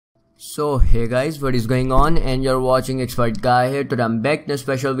So hey guys, what is going on, and you're watching ExpertGuy here. Today I'm back with a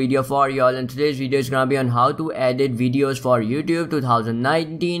special video for y'all, and today's video is gonna be on how to edit videos for YouTube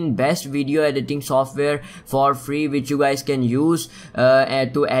 2019 best video editing software for free, which you guys can use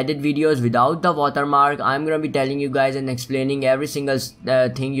to edit videos without the watermark. I'm gonna be telling you guys and explaining every single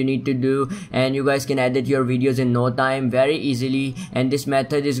thing you need to do, and you guys can edit your videos in no time very easily. And this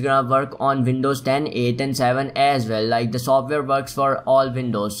method is gonna work on Windows 10, 8 and 7 as well. Like, the software works for all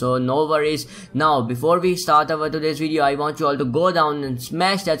Windows, so no worries. Now before we start our today's video, I want you all to go down and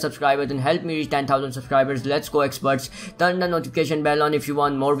smash that subscribe button. Help me reach 10,000 subscribers. Let's go, experts. Turn the notification bell on if you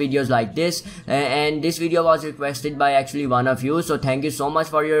want more videos like this. And this video was requested by actually one of you, so thank you so much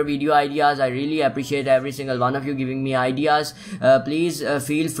for your video ideas. I really appreciate every single one of you giving me ideas. Please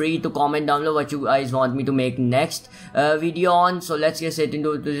feel free to comment down below what you guys want me to make next video on. So let's get straight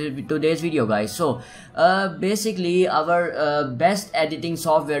into today's video, guys. So basically our best editing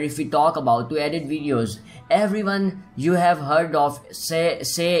software, if we talk about to edit videos, everyone you have heard of, say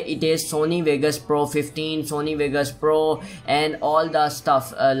it is Sony Vegas Pro 15, Sony Vegas Pro and all the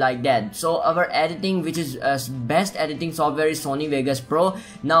stuff like that. So our editing, which is best editing software, is Sony Vegas Pro.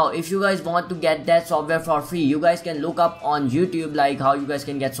 Now if you guys want to get that software for free, you guys can look up on YouTube like how you guys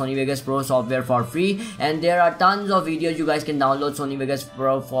can get Sony Vegas Pro software for free, and there are tons of videos. You guys can download Sony Vegas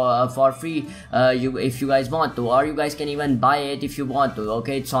Pro for free if you guys want to, or you guys can even buy it if you want to.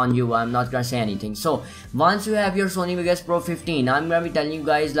 Okay, it's on you. I'm not gonna say anything. So once you have your Sony Vegas Pro 15, I'm gonna be telling you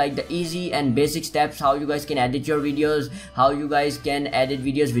guys like the easy and basic steps how you guys can edit your videos, how you guys can edit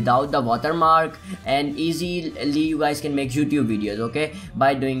videos without the watermark, and easily you guys can make YouTube videos, okay,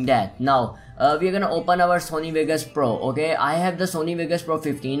 by doing that. Now we're gonna open our Sony Vegas Pro. Okay, I have the Sony Vegas Pro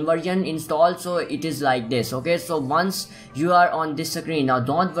 15 version installed, so it is like this. Okay, so once you are on this screen, now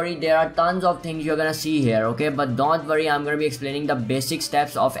don't worry, there are tons of things you're gonna see here, okay, but don't worry, I'm gonna be explaining the basic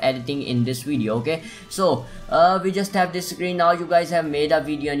steps of editing in this video. Okay, so we just have this screen. Now you guys have made a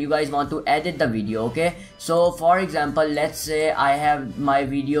video and you guys want to edit the video. Okay, so for example, let's say I have my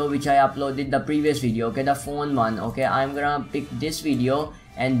video which I uploaded the previous video, okay, the phone one. Okay, I'm gonna pick this video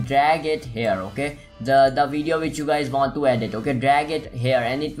and drag it here. Okay, the video which you guys want to edit, okay, drag it here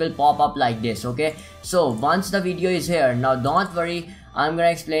and it will pop up like this. Okay, so once the video is here, now don't worry, I'm gonna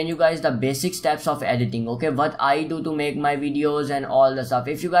explain you guys the basic steps of editing, okay, what I do to make my videos and all the stuff.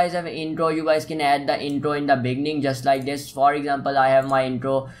 If you guys have an intro, you guys can add the intro in the beginning just like this. For example, I have my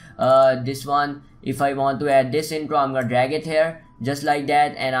intro, this one. If I want to add this intro, I'm gonna drag it here just like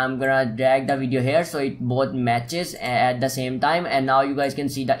that, and I'm gonna drag the video here so it both matches at the same time. And now you guys can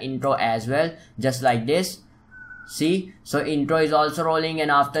see the intro as well, just like this. See, so intro is also rolling,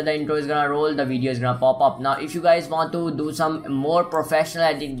 and after the intro is gonna roll, the video is gonna pop up. Now if you guys want to do some more professional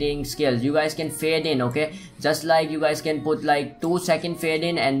editing skills, you guys can fade in. Okay, just like you guys can put like 2-second fade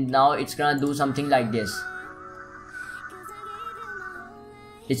in, and now it's gonna do something like this.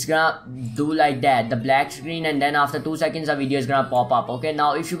 It's gonna do like that, the black screen, and then after 2 seconds the video is gonna pop up. Okay,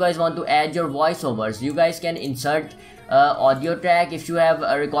 now if you guys want to add your voiceovers, you guys can insert audio track. If you have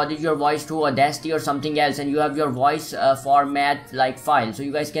recorded your voice to Audacity or something else, and you have your voice format like file, so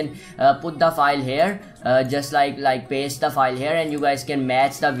you guys can put the file here, just like paste the file here, and you guys can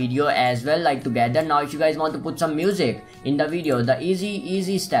match the video as well, like together. Now if you guys want to put some music in the video, the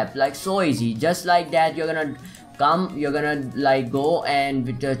easy step, like so easy, just like that, you're gonna like go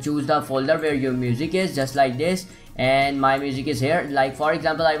and choose the folder where your music is, just like this, and my music is here. Like for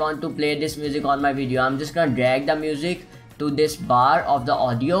example, I want to play this music on my video. I'm just gonna drag the music to this bar of the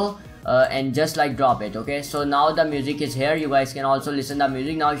audio and just like drop it. Okay, so now the music is here. You guys can also listen the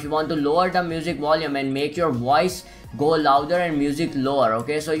music. Now if you want to lower the music volume and make your voice go louder and music lower,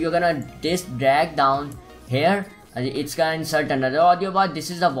 okay, so you're gonna just drag down here. It's gonna insert another audio bar.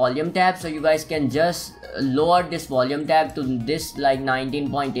 This is the volume tab, so you guys can just lower this volume tab to this like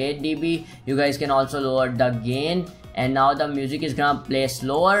 19.8 dB. You guys can also lower the gain, and now the music is gonna play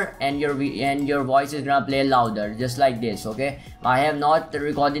slower and your voice is gonna play louder, just like this. Okay, I have not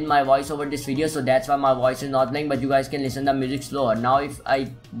recorded my voice over this video, so that's why my voice is not playing, but you guys can listen the music slower. Now if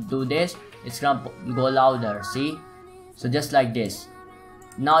I do this, it's gonna go louder. See, so just like this.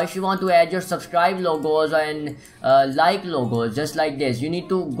 Now if you want to add your subscribe logos and like logos, just like this, you need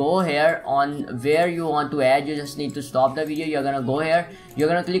to go here on where you want to add. You just need to stop the video. You're gonna go here, you're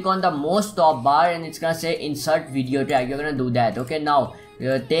gonna click on the most top bar, and it's gonna say insert video tag. You're gonna do that. Okay, now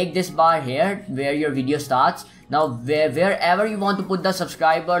take this bar here where your video starts. Now wherever you want to put the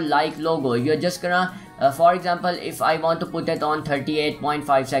subscriber like logo, you're just gonna for example, if I want to put it on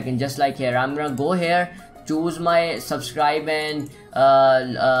 38.5 seconds, just like here, I'm gonna go here choose my subscribe and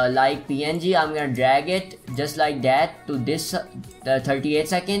like PNG. I'm gonna drag it just like that to this 38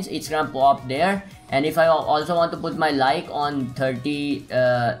 seconds. It's gonna pop there. And if I also want to put my like on 30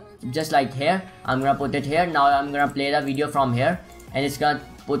 just like here, I'm gonna put it here. Now I'm gonna play the video from here, and it's gonna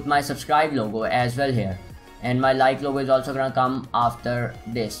put my subscribe logo as well here, and my like logo is also gonna come after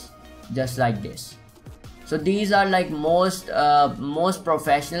this, just like this. So these are like most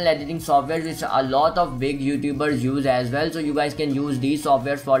professional editing softwares which a lot of big YouTubers use as well. So you guys can use these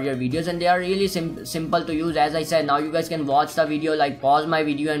softwares for your videos, and they are really simple to use. As I said, now you guys can watch the video, like pause my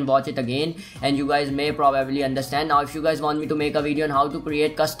video and watch it again, and you guys may probably understand. Now if you guys want me to make a video on how to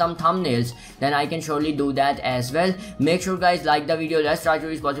create custom thumbnails, then I can surely do that as well. Make sure guys like the video. Let's try to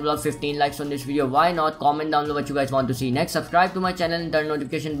reach possible of 15 likes on this video. Why not? Comment down below what you guys want to see next. Subscribe to my channel and turn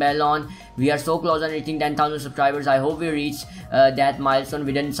notification bell on. We are so close on reaching 10,000 subscribers. I hope we reach that milestone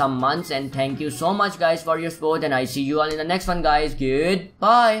within some months, and thank you so much guys for your support, and I see you all in the next one guys.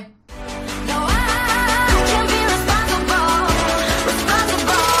 Goodbye.